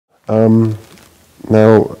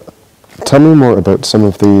Now, tell me more about some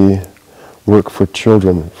of the work for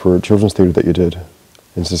children's theatre that you did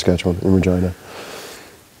in Saskatchewan, in Regina.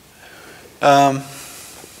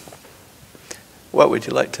 What would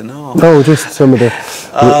you like to know? No, just some of the...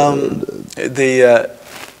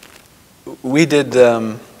 we did...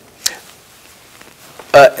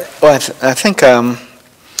 I think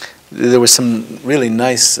there were some really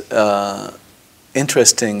nice,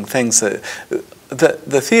 interesting things.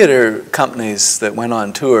 The theater companies that went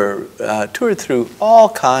on tour toured through all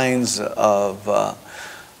kinds of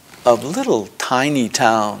little tiny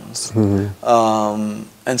towns,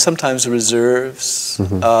 and sometimes reserves.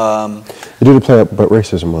 You did a play about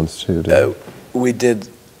racism once too, didn't you? We did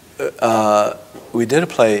a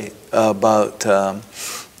play about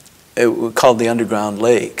called The Underground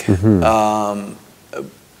Lake,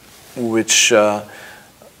 which that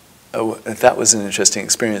was an interesting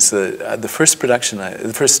experience. The first production,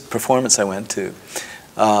 the first performance I went to,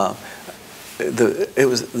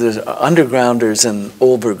 there's undergrounders and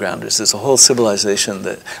overgrounders. There's a whole civilization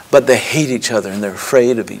but they hate each other and they're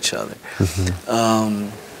afraid of each other.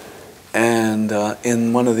 And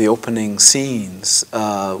in one of the opening scenes,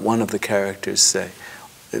 one of the characters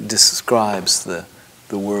describes the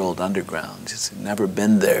world underground. He's never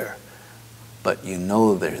been there, but you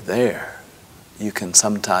know they're there. You can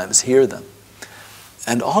sometimes hear them.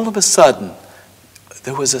 And all of a sudden,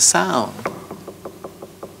 there was a sound.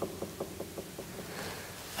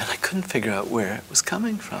 And I couldn't figure out where it was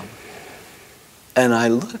coming from. And I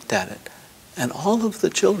looked at it, and all of the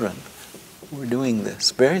children were doing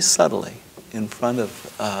this very subtly in front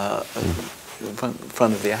of the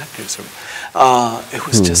actors. It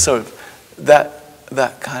was just sort of that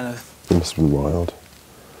kind of... It must have been wild.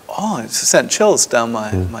 Oh, it sent chills down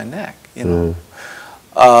my neck, you know.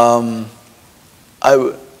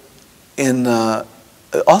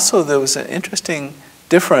 Also, there was an interesting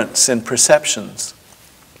difference in perceptions.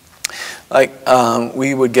 Like,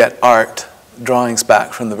 we would get art drawings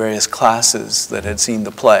back from the various classes that had seen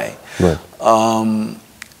the play. Right.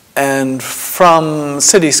 And from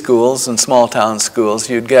city schools and small town schools,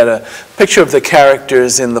 you'd get a picture of the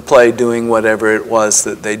characters in the play doing whatever it was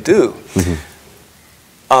that they do.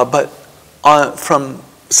 But from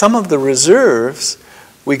some of the reserves,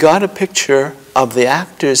 we got a picture of the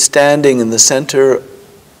actors standing in the center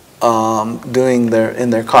in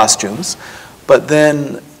their costumes, but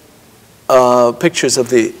then pictures of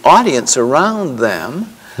the audience around them,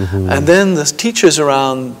 and then the teachers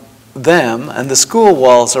around them, and the school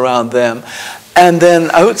walls around them, and then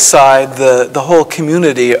outside the whole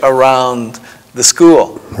community around the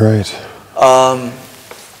school. Right.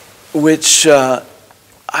 Which I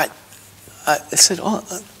said, oh,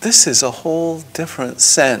 this is a whole different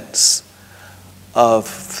sense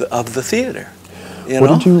of the theater.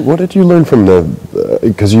 What did you learn from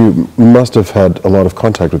because you must have had a lot of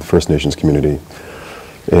contact with the First Nations community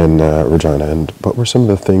in Regina, and what were some of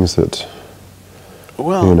the things that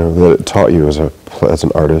that it taught you as an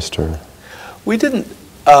artist? Or we didn't,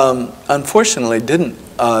 unfortunately, do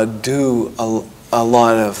a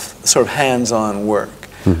lot of sort of hands-on work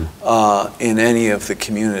in any of the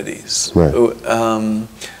communities. Right.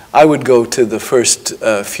 I would go to the first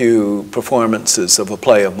few performances of a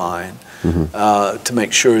play of mine to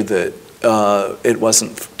make sure that it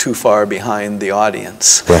wasn't too far behind the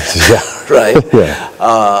audience. Right. Yeah. Right. Yeah.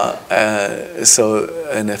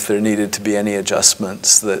 And if there needed to be any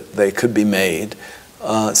adjustments, that they could be made.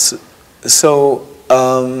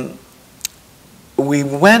 We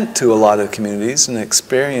went to a lot of communities and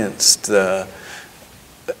experienced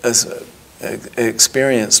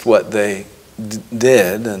what they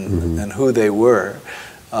did and who they were.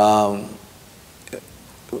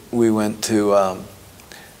 We went to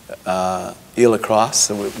Ile Cross,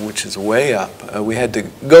 which is way up. We had to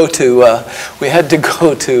go to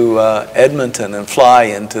Edmonton and fly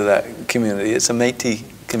into that community. It's a Métis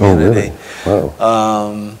community. Oh,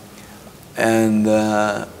 really? And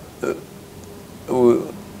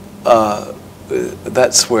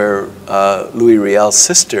that's where Louis Riel's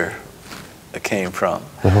sister came from.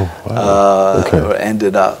 Oh, wow. Okay. Or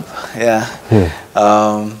ended up. Yeah.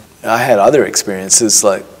 I had other experiences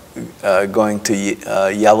like going to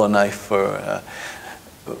Yellowknife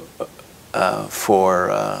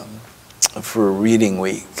for reading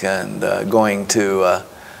week, and going to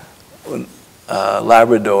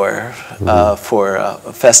Labrador for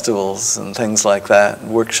festivals and things like that,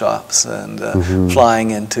 workshops, and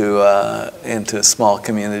flying into a small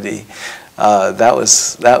community. That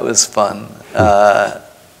was fun.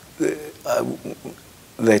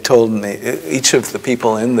 They told me each of the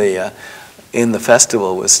people in the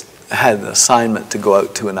festival was had an assignment to go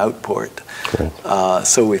out to an outport. Right.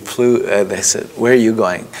 So we flew, they said, where are you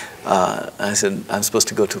going? I said, I'm supposed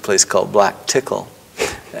to go to a place called Black Tickle.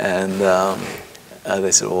 And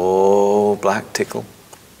they said, oh, Black Tickle.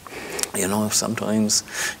 You know, sometimes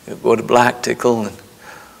you go to Black Tickle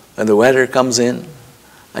and the weather comes in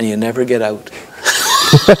and you never get out.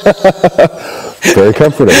 Very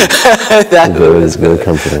comforting. That was very good.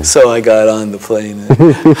 Comforting. So I got on the plane.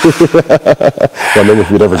 Wondering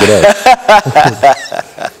if you'd ever get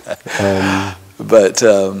out.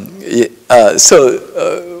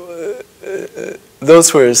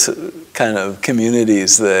 Those were kind of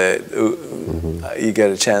communities that you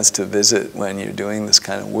get a chance to visit when you're doing this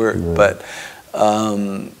kind of work. But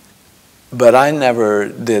I never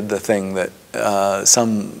did the thing that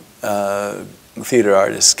some theater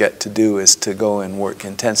artists get to do, is to go and work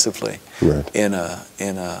intensively in a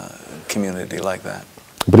community like that.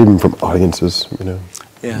 But even from audiences, you know,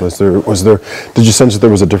 yeah. was there? Did you sense that there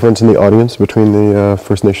was a difference in the audience between the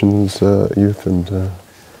First Nations youth and?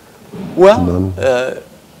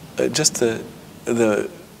 Just the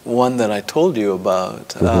one that I told you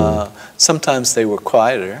about. Sometimes they were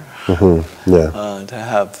quieter. To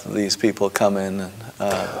have these people come in and.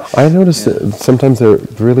 I noticed that sometimes they're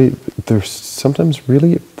sometimes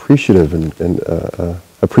really appreciative and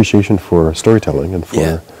appreciation for storytelling and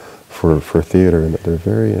for theater, and that they're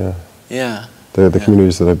very the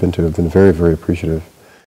communities that I've been to have been very, very appreciative.